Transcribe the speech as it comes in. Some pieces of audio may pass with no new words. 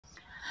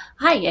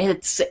Hi,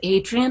 it's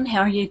Adrienne.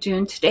 How are you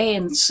doing today?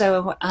 And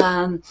so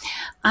I'm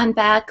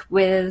back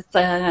with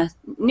a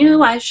new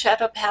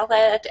eyeshadow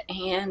palette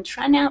and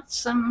trying out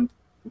some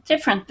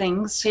different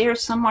things here.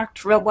 Some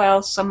worked real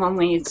well, some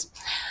only,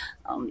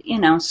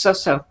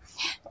 so-so.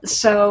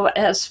 So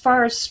as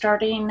far as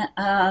starting,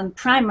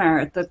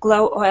 primer, the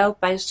Glow Oil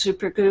by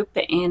Supergoop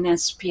in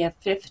SPF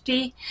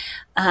 50.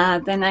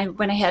 Then I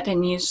went ahead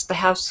and used the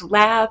Haus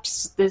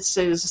Labs. This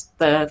is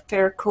the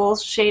Fair Cooll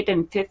shade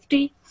in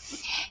 50.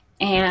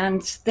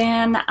 And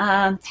then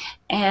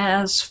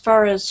as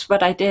far as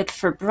what I did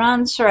for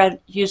bronzer, I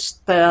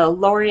used the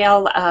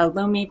L'Oreal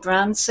Lumi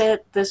Bronze.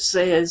 This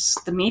is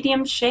the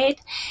medium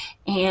shade,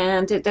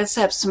 and it does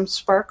have some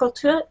sparkle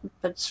to it,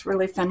 but it's a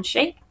really fun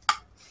shade.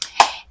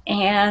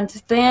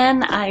 And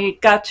then I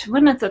got to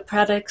one of the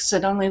products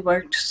that only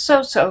worked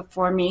so-so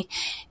for me,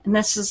 and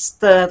this is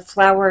the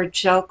Flower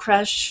Gel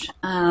Crush.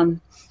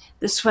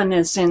 This one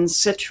is in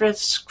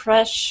Citrus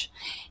Crush.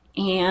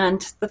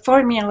 And the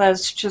formula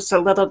is just a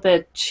little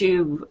bit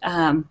too,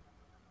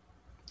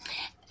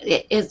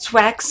 it's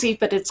waxy,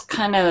 but it's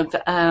kind of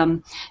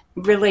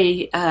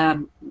really,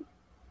 well,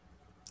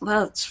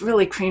 it's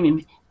really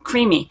creamy.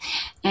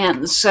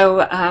 And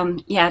so,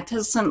 yeah, it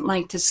doesn't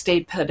like to stay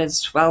put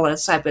as well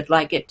as I would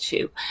like it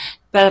to.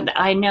 But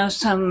I know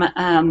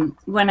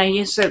when I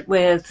use it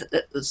with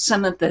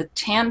some of the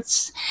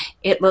tints,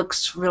 it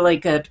looks really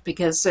good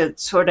because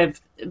it's so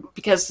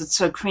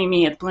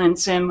creamy, it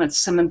blends in with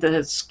some of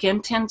the skin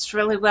tints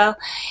really well.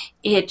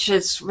 It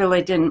just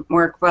really didn't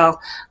work well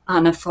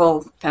on a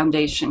full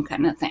foundation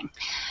kind of thing.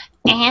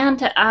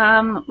 And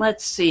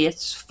let's see,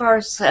 as far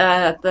as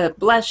the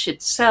blush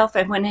itself,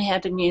 I went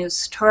ahead and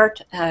used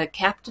Tarte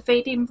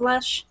Captivating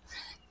Blush.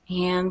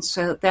 And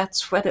so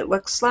that's what it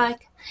looks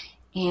like.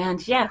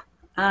 And yeah,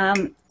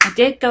 I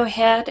did go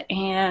ahead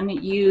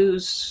and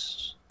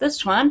use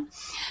this one,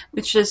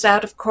 which is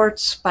Out of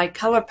Quartz by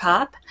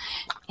Colourpop.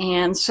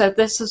 And so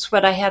this is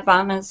what I have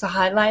on as a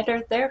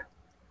highlighter there.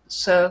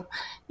 So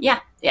yeah,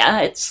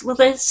 it's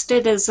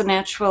listed as a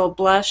natural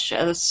blush,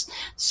 as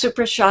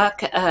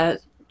Supershock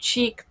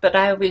cheek, but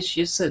I always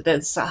use it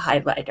as a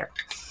highlighter.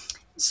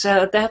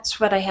 So that's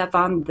what I have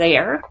on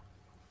there.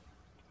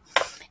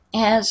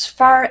 As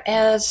far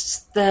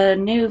as the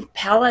new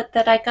palette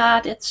that I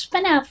got, it's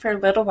been out for a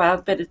little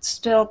while, but it's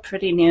still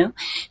pretty new.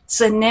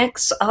 It's a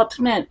NYX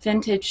Ultimate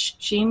Vintage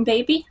Jean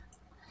Baby.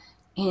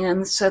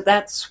 And so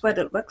that's what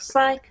it looks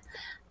like.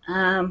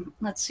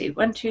 Let's see,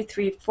 1, 2,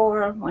 3,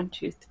 4, 1,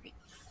 2, 3,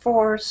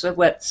 4. So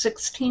what,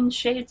 16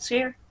 shades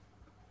here?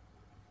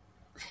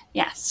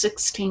 Yeah,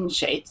 16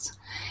 shades.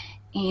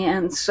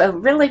 And so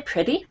really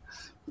pretty.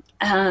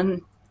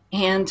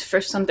 And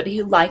for somebody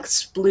who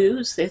likes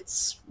blues,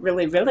 it's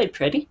really, really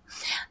pretty.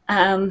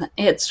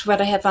 It's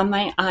what I have on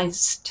my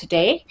eyes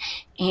today.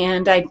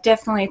 And I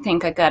definitely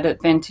think I got a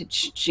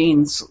vintage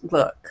jeans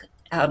look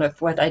out of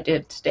what I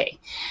did today.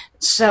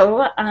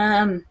 So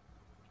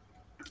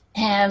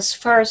as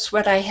far as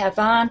what I have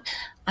on,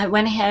 I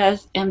went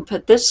ahead and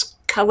put this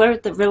color,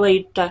 the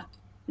really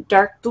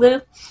dark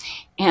blue,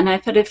 and I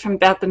put it from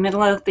about the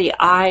middle of the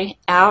eye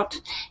out,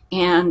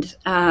 and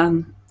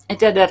I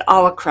did it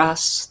all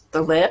across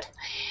the lid.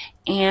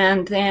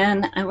 And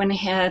then I went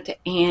ahead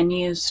and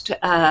used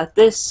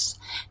this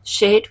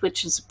shade,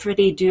 which is a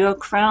pretty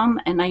duochrome,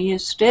 and I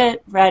used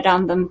it right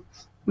on the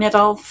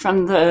middle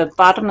from the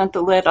bottom of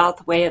the lid all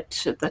the way up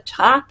to the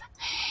top.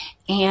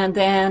 And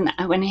then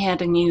I went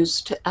ahead and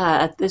used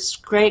this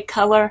gray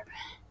color,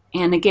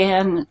 and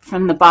again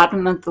from the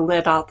bottom of the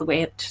lid all the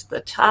way up to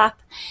the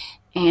top.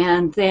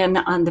 And then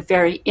on the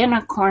very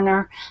inner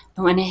corner,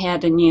 I went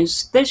ahead and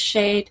used this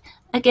shade,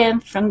 again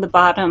from the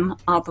bottom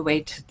all the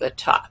way to the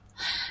top.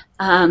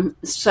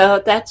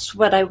 So that's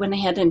what I went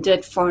ahead and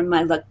did for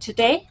my look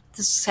today.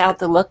 This is how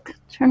the look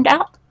turned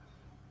out.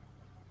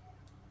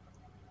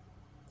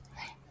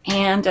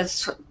 And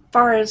as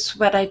far as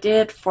what I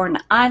did for an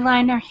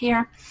eyeliner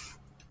here,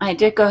 I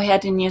did go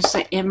ahead and use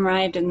the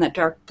Emerald in the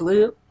dark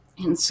blue.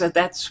 And so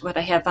that's what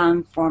I have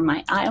on for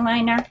my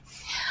eyeliner.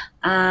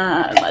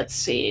 Let's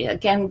see,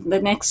 again, the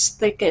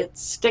NYX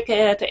Stick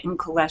It in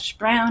Cooll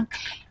Brown,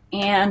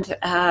 and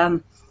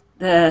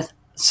the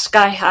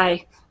Sky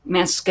High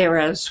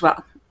mascara as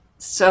well.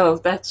 So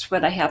that's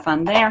what I have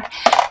on there.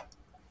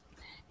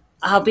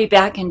 I'll be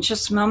back in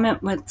just a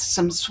moment with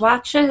some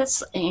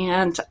swatches,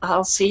 and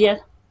I'll see you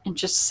in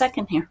just a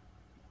second here.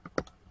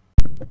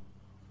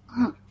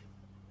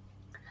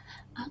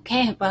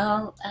 Okay,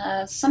 well,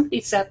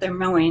 somebody's out there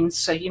mowing,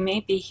 so you may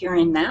be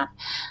hearing that.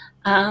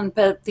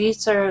 But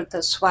these are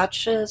the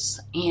swatches,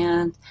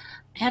 and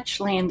I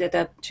actually ended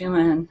up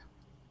doing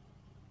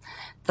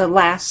the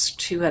last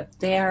two up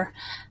there.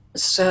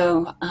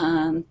 So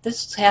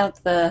this is how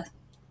the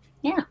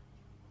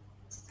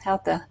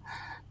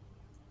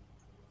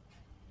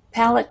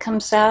palette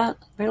comes out.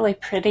 Really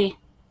pretty,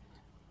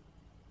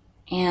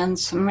 and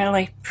some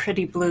really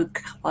pretty blue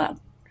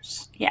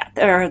colors. Yeah,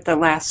 there are the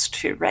last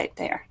two right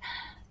there.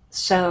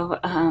 So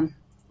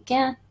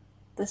again,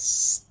 this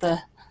is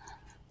the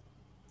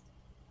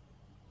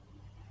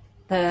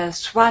the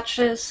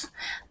swatches,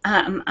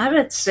 I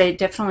would say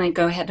definitely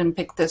go ahead and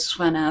pick this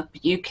one up.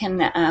 You can,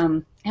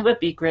 it would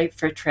be great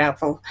for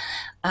travel.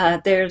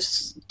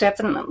 There's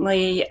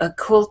definitely a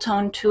cool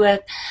tone to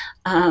it.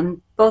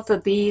 Both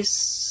of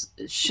these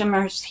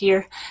shimmers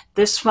here,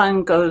 this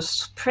one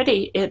goes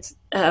pretty, it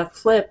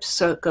flips,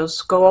 so it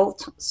goes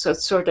gold, so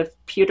it's sort of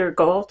pewter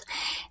gold.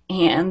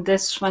 And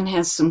this one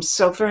has some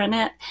silver in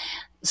it.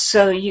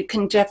 So you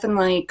can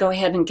definitely go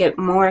ahead and get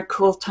more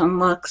cool tone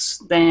looks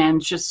than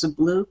just the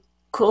blue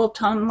cool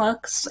tone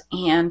looks.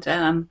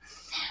 And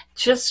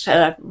just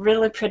a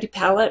really pretty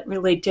palette,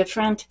 really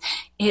different.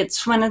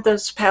 It's one of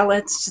those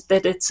palettes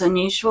that it's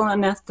unusual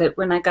enough that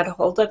when I got a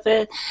hold of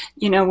it,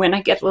 you know, when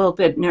I get a little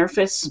bit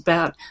nervous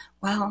about,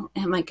 well,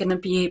 am I going to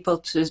be able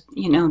to,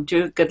 you know,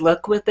 do a good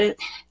look with it?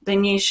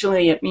 Then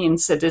usually it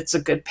means that it's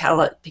a good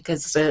palette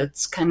because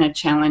it's kind of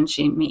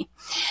challenging me.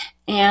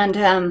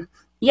 And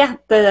yeah,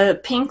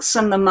 the pinks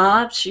and the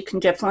mauves, you can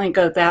definitely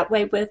go that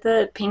way with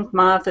it. Pink,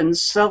 mauve, and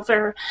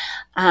silver.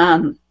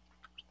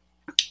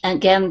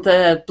 Again,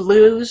 the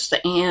blues,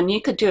 and you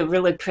could do a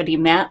really pretty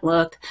matte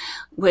look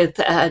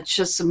with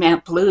just the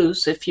matte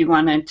blues if you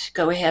wanted to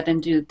go ahead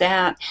and do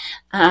that.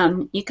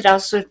 You could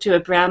also do a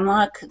brown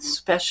look,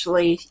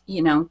 especially,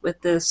 you know,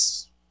 with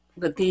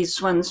these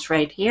ones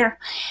right here.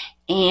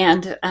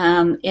 And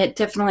it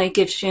definitely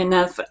gives you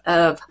enough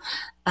of,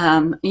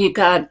 you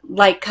got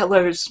light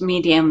colors,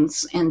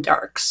 mediums, and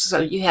darks. So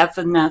you have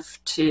enough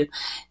to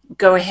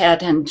go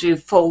ahead and do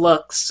full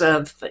looks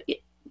of,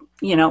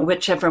 you know,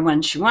 whichever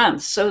ones you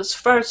want. So as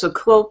far as a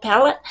Cooll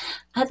palette,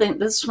 I think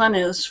this one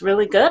is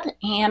really good,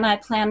 and I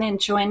plan on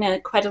enjoying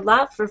it quite a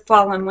lot for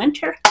fall and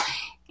winter.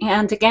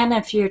 And again,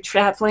 if you're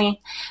traveling,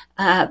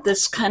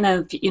 this kind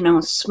of, you know,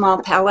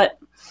 small palette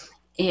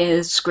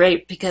is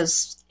great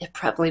because it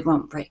probably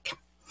won't break.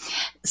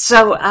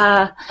 So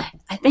I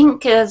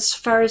think as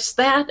far as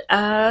that,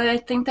 I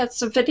think that's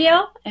the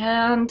video.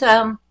 And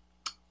I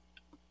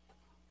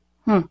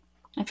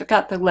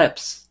forgot the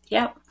lips.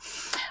 Yep.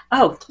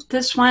 Oh,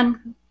 this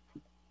one,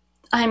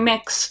 I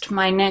mixed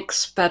my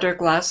NYX Butter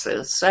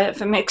Glosses. I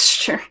have a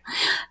mixture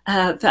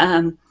of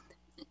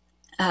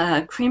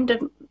creme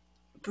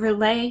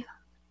brulee.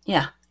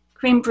 Yeah,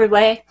 creme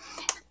brulee.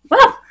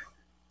 Well,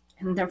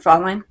 and they're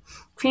falling.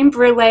 Creme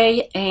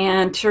brulee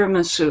and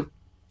tiramisu.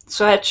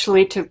 So I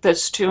actually took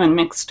those two and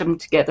mixed them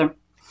together.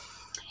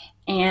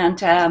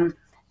 And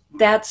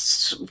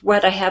that's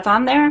what I have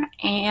on there.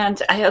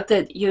 And I hope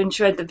that you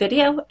enjoyed the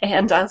video,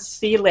 and I'll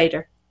see you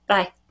later.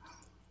 Bye.